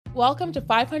Welcome to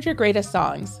 500 Greatest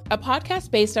Songs, a podcast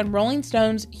based on Rolling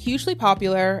Stone's hugely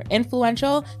popular,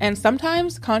 influential, and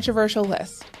sometimes controversial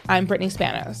list. I'm Brittany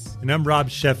Spanos. And I'm Rob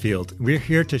Sheffield. We're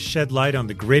here to shed light on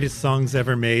the greatest songs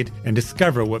ever made and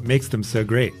discover what makes them so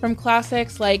great. From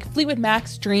classics like Fleetwood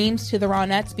Mac's Dreams to the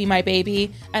Ronettes' Be My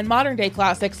Baby, and modern-day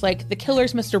classics like The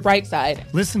Killers' Mr.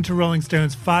 Brightside. Listen to Rolling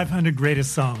Stone's 500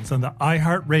 Greatest Songs on the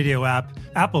iHeartRadio app,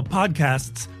 Apple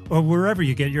Podcasts, or wherever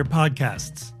you get your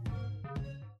podcasts.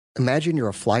 Imagine you're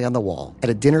a fly on the wall at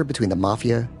a dinner between the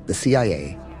Mafia, the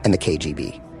CIA, and the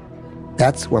KGB.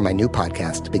 That's where my new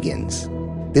podcast begins.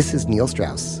 This is Neil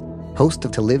Strauss, host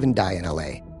of To Live and Die in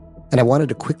LA, and I wanted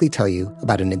to quickly tell you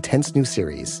about an intense new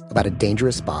series about a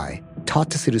dangerous spy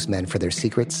taught to seduce men for their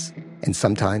secrets and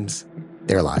sometimes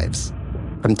their lives.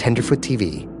 From Tenderfoot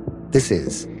TV, this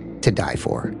is To Die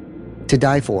For. To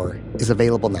Die For is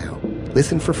available now.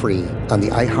 Listen for free on the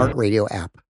iHeartRadio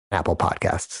app, Apple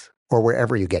Podcasts, or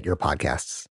wherever you get your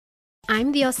podcasts.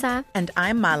 I'm Diosa. And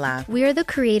I'm Mala. We are the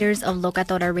creators of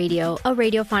Locatora Radio, a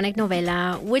radiophonic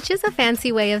novela, which is a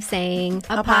fancy way of saying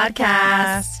a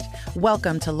podcast.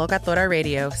 Welcome to Locatora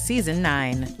Radio, Season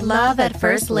 9. Love at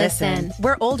first listen.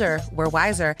 We're older, we're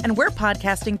wiser, and we're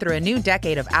podcasting through a new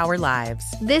decade of our lives.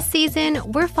 This season,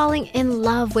 we're falling in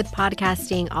love with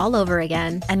podcasting all over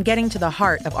again. And getting to the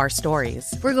heart of our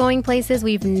stories. We're going places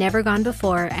we've never gone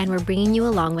before, and we're bringing you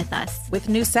along with us. With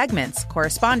new segments,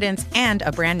 correspondence, and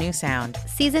a brand new sound.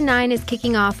 Season 9 is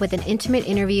kicking off with an intimate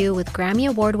interview with Grammy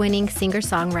Award-winning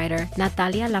singer-songwriter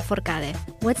Natalia Lafourcade.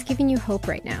 What's giving you hope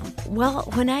right now? Well,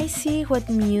 when I see what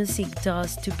music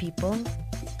does to people,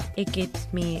 it gives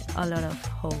me a lot of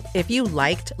hope. If you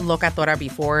liked Locatora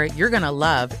before, you're going to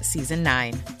love Season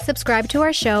 9. Subscribe to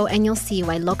our show and you'll see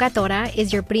why Locatora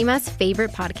is your prima's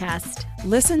favorite podcast.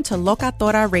 Listen to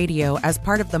Locatora Radio as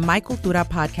part of the My Cultura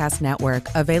Podcast Network,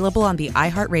 available on the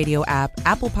iHeartRadio app,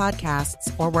 Apple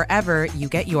Podcasts, or wherever you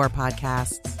get your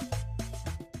podcasts.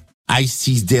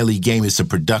 Ice-T's Daily Game is a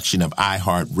production of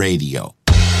iHeartRadio.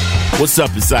 What's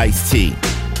up, it's Ice-T.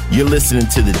 You're listening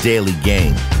to The Daily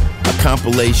Game, a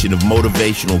compilation of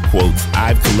motivational quotes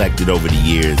I've collected over the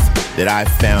years that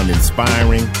I've found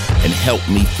inspiring and helped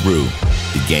me through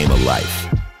the game of life.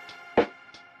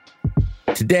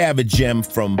 Today I have a gem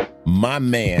from my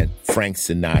man, Frank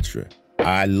Sinatra.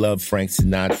 I love Frank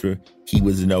Sinatra. He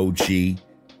was an OG. He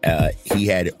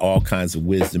had all kinds of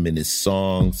wisdom in his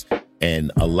songs,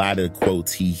 and a lot of the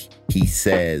quotes he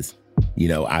says,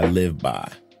 I live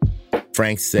by.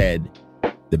 Frank said,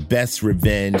 "The best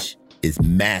revenge is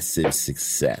massive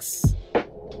success."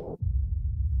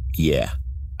 Yeah,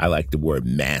 I like the word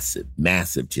massive.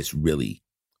 Massive just really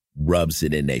rubs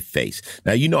it in their face.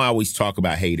 Now, I always talk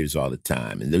about haters all the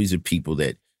time. And these are people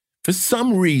that, for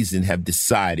some reason, have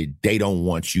decided they don't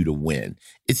want you to win.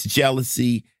 It's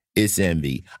jealousy. It's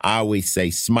envy. I always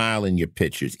say, smile in your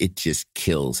pictures. It just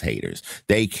kills haters.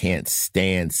 They can't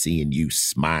stand seeing you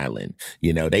smiling.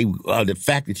 The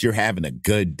fact that you're having a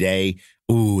good day,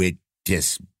 it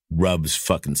just rubs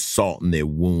fucking salt in their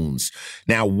wounds.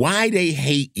 Now, why they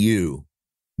hate you,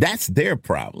 that's their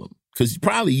problem. Because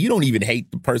probably you don't even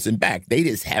hate the person back. They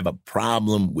just have a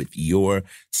problem with your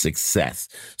success.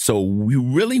 So we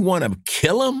really want to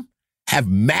kill them? Have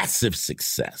massive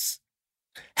success.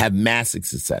 Have massive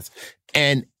success.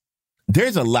 And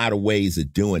there's a lot of ways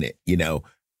of doing it.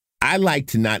 I like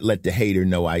to not let the hater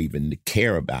know I even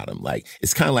care about him. Like,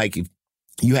 it's kind of like if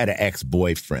you had an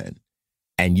ex-boyfriend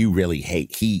and you really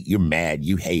you're mad,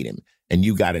 you hate him, and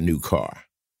you got a new car,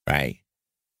 right?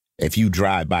 If you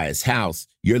drive by his house,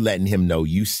 you're letting him know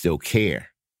you still care.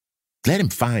 Let him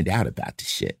find out about the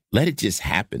shit. Let it just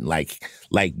happen.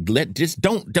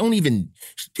 Don't even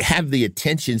have the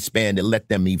attention span to let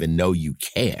them even know you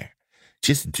care.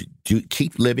 Just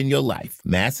keep living your life.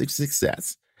 Massive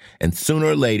success. And sooner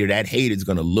or later, that hater's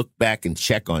going to look back and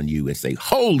check on you and say,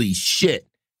 holy shit.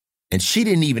 And she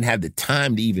didn't even have the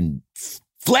time to even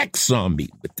flex on me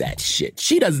with that shit.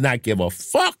 She does not give a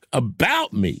fuck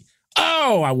about me.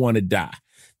 Oh, I want to die.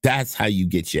 That's how you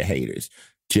get your haters.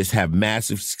 Just have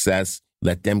massive success.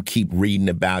 Let them keep reading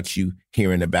about you,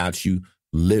 hearing about you,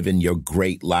 living your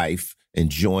great life,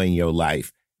 enjoying your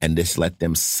life, and just let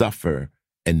them suffer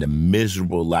in the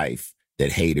miserable life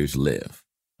that haters live.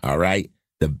 All right?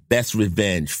 The best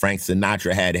revenge. Frank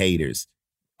Sinatra had haters,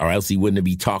 or else he wouldn't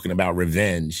be talking about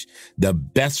revenge. The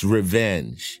best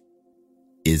revenge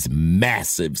is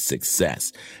massive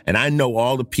success. And I know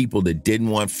all the people that didn't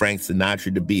want Frank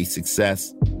Sinatra to be a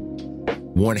success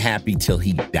weren't happy till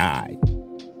he died.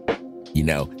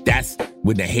 That's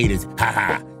when the haters,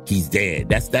 he's dead.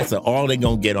 That's all they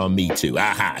gonna get on me too.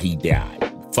 He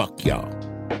died. Fuck y'all.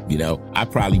 I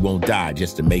probably won't die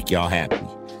just to make y'all happy.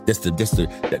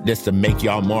 just to make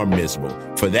y'all more miserable.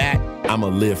 For that, I'ma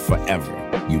live forever,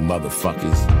 you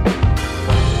motherfuckers.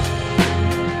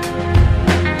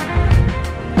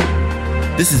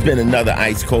 This has been another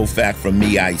Ice Cold Fact from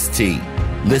me, Ice-T.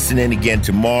 Listen in again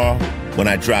tomorrow when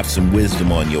I drop some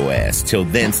wisdom on your ass. Till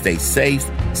then, stay safe,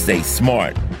 stay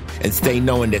smart, and stay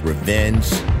knowing that revenge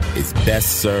is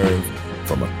best served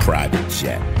from a private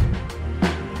jet.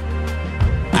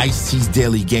 Ice-T's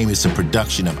Daily Game is a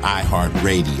production of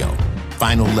iHeartRadio,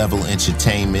 Final Level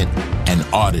Entertainment, and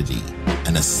Oddity,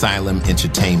 an Asylum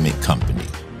Entertainment company.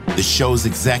 The show's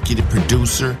executive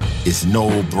producer is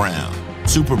Noel Brown.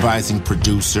 Supervising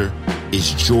producer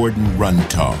is Jordan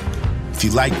Runtagh. If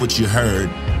you like what you heard,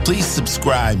 please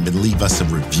subscribe and leave us a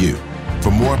review.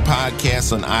 For more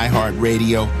podcasts on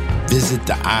iHeartRadio, visit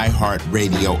the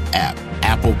iHeartRadio app,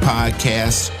 Apple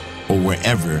Podcasts, or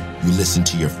wherever you listen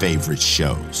to your favorite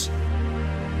shows.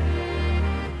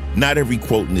 Not every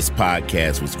quote in this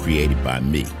podcast was created by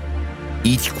me.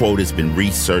 Each quote has been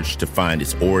researched to find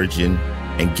its origin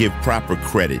and give proper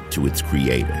credit to its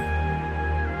creator.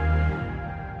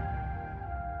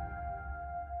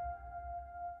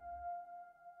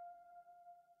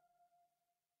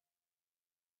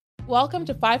 Welcome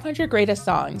to 500 Greatest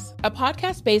Songs, a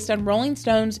podcast based on Rolling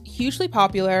Stone's hugely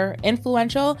popular,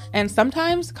 influential, and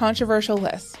sometimes controversial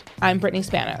list. I'm Brittany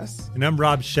Spanos. And I'm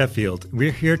Rob Sheffield.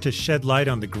 We're here to shed light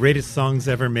on the greatest songs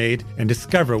ever made and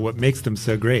discover what makes them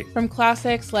so great. From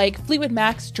classics like Fleetwood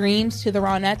Mac's Dreams to the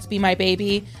Ronettes' Be My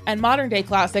Baby, and modern-day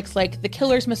classics like The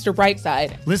Killer's Mr.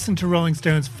 Brightside. Listen to Rolling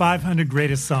Stone's 500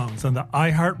 Greatest Songs on the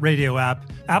iHeartRadio app,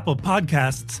 Apple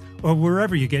Podcasts, or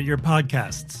wherever you get your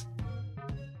podcasts.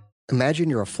 Imagine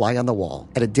you're a fly on the wall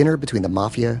at a dinner between the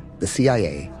mafia, the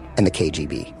CIA, and the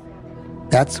KGB.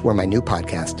 That's where my new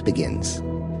podcast begins.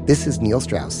 This is Neil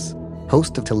Strauss,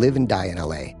 host of To Live and Die in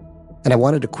LA, and I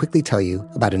wanted to quickly tell you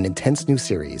about an intense new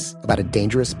series about a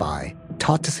dangerous spy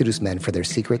taught to seduce men for their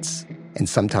secrets and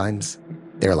sometimes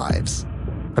their lives.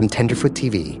 From Tenderfoot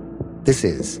TV, this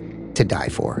is To Die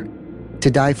For. To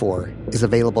Die For is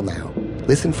available now.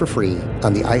 Listen for free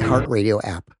on the iHeartRadio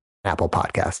app, Apple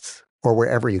Podcasts, or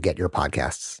wherever you get your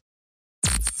podcasts.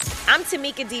 I'm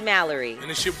Tamika D. Mallory.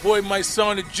 And it's your boy, my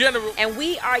son, the General. And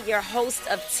we are your hosts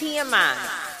of TMI.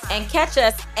 And catch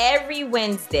us every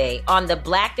Wednesday on the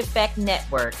Black Effect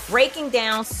Network, breaking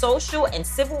down social and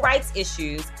civil rights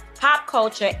issues, pop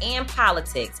culture, and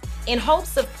politics in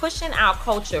hopes of pushing our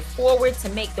culture forward to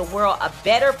make the world a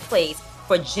better place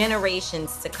for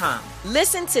generations to come.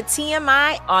 Listen to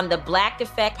TMI on the Black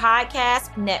Effect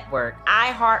Podcast Network,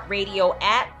 iHeartRadio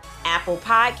app, Apple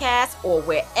Podcasts, or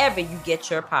wherever you get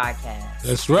your podcasts.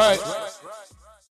 That's right.